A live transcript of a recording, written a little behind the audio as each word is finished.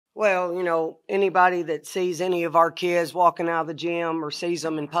Well, anybody that sees any of our kids walking out of the gym or sees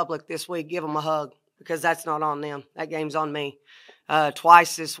them in public this week, give them a hug because that's not on them. That game's on me.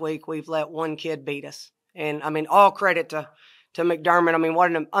 Twice this week, we've let one kid beat us. And, all credit to McDermott. What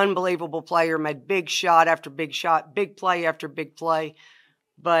an unbelievable player, made big shot after big shot, big play after big play.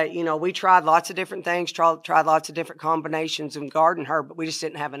 But, we tried lots of different things, tried lots of different combinations and guarding her, but we just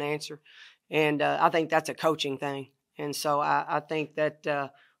didn't have an answer. And I think that's a coaching thing. And so I think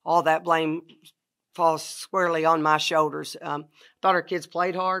that all that blame falls squarely on my shoulders. Thought our kids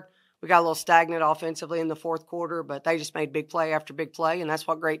played hard. We got a little stagnant offensively in the fourth quarter, but they just made big play after big play, and that's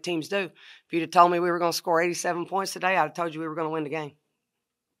what great teams do. If you'd have told me we were going to score 87 points today, I'd have told you we were going to win the game.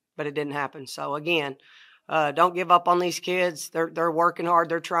 But it didn't happen. So, again, don't give up on these kids. They're working hard.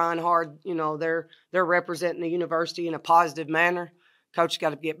 They're trying hard. They're representing the university in a positive manner. Coach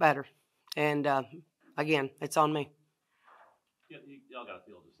got to get better. And, again, it's on me. Yeah, y'all got to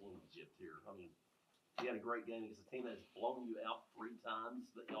feel this little gypped here. You had a great game against a team that's blown you out 3 times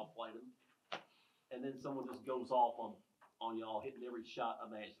that y'all played them. And then someone just goes off on y'all, hitting every shot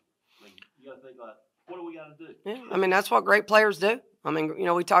imaginable. You got to think like, what do we got to do? Yeah, that's what great players do.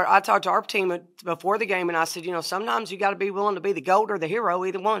 I talked to our team before the game, and I said, sometimes you got to be willing to be the GOAT or the hero,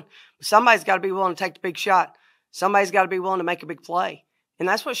 either one. But somebody's got to be willing to take the big shot. Somebody's got to be willing to make a big play. And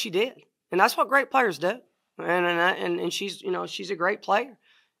that's what she did. And that's what great players do. And she's, she's a great player.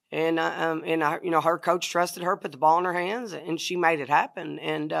 And her coach trusted her, put the ball in her hands, and she made it happen.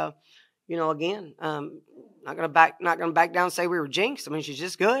 And, again, not gonna back down and say we were jinxed. She's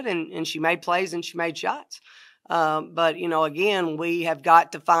just good, and she made plays and she made shots. But again, we have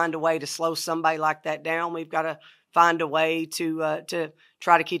got to find a way to slow somebody like that down. We've got to find a way to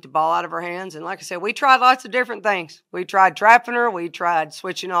try to keep the ball out of her hands. And like I said, we tried lots of different things. We tried trapping her. We tried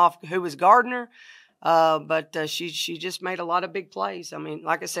switching off who was guarding her. But she just made a lot of big plays.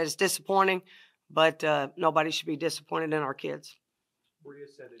 Like I said, it's disappointing, but nobody should be disappointed in our kids. Bria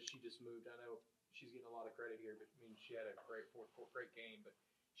said that she just moved. I know she's getting a lot of credit here, but she had a great game, but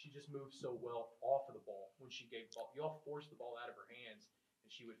she just moved so well off of the ball when she gave the ball. You all forced the ball out of her hands, and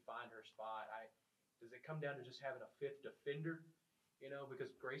she would find her spot. Does it come down to just having a fifth defender?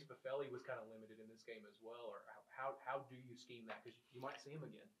 Because Grace Buffelli was kind of limited in this game as well, or how do you scheme that? Because you might see him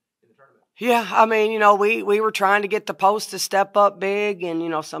again in the tournament. Yeah, we were trying to get the post to step up big, and,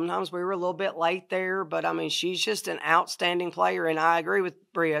 sometimes we were a little bit late there, but, she's just an outstanding player, and I agree with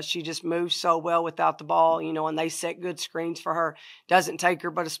Bria. She just moves so well without the ball, and they set good screens for her. Doesn't take her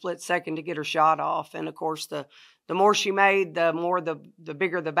but a split second to get her shot off, and, of course, the more she made, the more the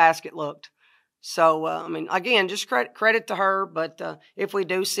bigger the basket looked. So, again, just credit to her, but if we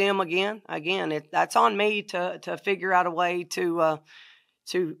do see him again, that's on me to figure out a way to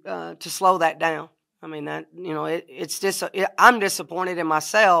slow that down. I'm disappointed in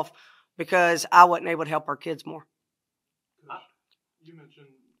myself because I wasn't able to help our kids more. You mentioned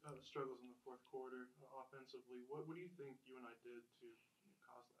struggles in the fourth quarter offensively. What do you think you and I did to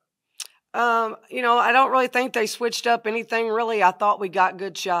cause that? I don't really think they switched up anything really. I thought we got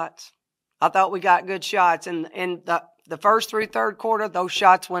good shots. And the first through third quarter, those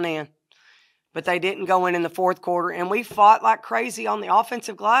shots went in. But they didn't go in the fourth quarter, and we fought like crazy on the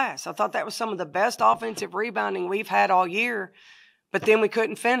offensive glass. I thought that was some of the best offensive rebounding we've had all year, but then we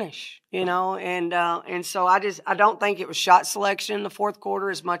couldn't finish, and so I don't think it was shot selection in the fourth quarter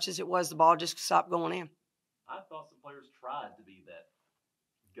as much as it was the ball just stopped going in. I thought some players tried to be that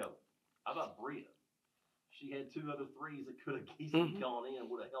GOAT. How about Bria? She had 2 other threes that could have easily gone in,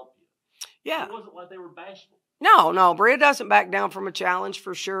 would have helped you. Yeah. It wasn't like they were bashful. No, Bria doesn't back down from a challenge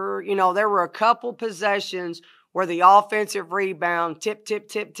for sure. There were a couple possessions where the offensive rebound tip,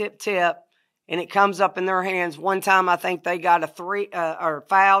 and it comes up in their hands. One time I think they got a 3 or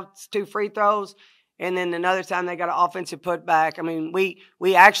fouled, 2 free throws, and then another time they got an offensive putback.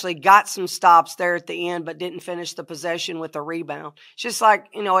 We actually got some stops there at the end, but didn't finish the possession with a rebound. It's just like,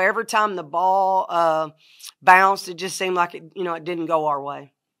 every time the ball bounced, it just seemed like it didn't go our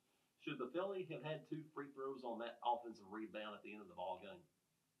way. Should the Philly have had 2 free throws on that offensive rebound at the end of the ball game?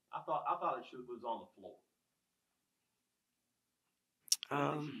 I thought it was on the floor.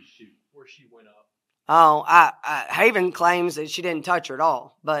 Shoot where she went up. Haven claims that she didn't touch her at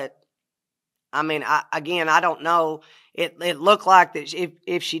all, but I don't know. It looked like that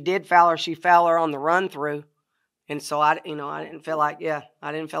if she did foul her, she fouled her on the run through, and so I didn't feel like.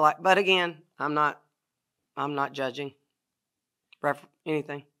 But again, I'm not judging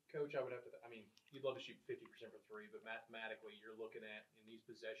anything. Coach, I would have to. You'd love to shoot 50% from 3, but mathematically, you're looking at in these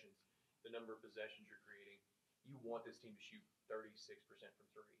possessions, the number of possessions you're creating. You want this team to shoot 36% from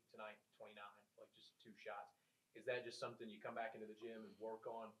 3 tonight, 29, like just 2 shots. Is that just something you come back into the gym and work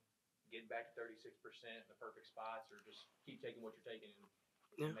on getting back to 36%, the perfect spots, or just keep taking what you're taking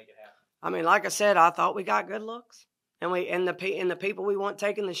and make it happen? I mean, like I said, I thought we got good looks, and the people we want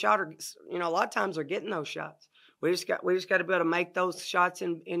taking the shot are, a lot of times they're getting those shots. We just got to be able to make those shots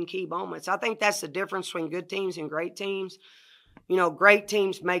in key moments. I think that's the difference between good teams and great teams. Great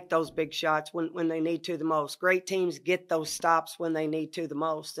teams make those big shots when they need to the most. Great teams get those stops when they need to the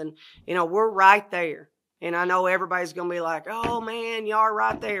most. And, we're right there. And I know everybody's going to be like, oh, man, you are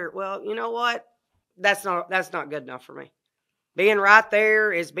right there. Well, you know what? That's not good enough for me. Being right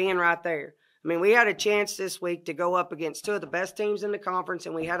there is being right there. I mean, we had a chance this week to go up against two of the best teams in the conference,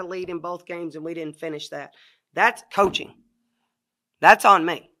 and we had a lead in both games, and we didn't finish that. That's coaching. That's on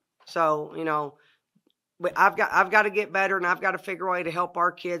me. So, I've got to get better, and I've got to figure a way to help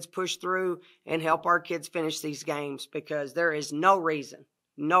our kids push through and help our kids finish these games, because there is no reason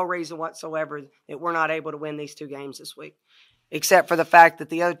whatsoever that we're not able to win these 2 games this week, except for the fact that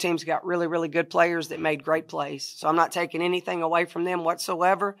the other team's got really, really good players that made great plays. So I'm not taking anything away from them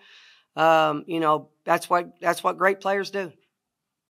whatsoever. That's what great players do.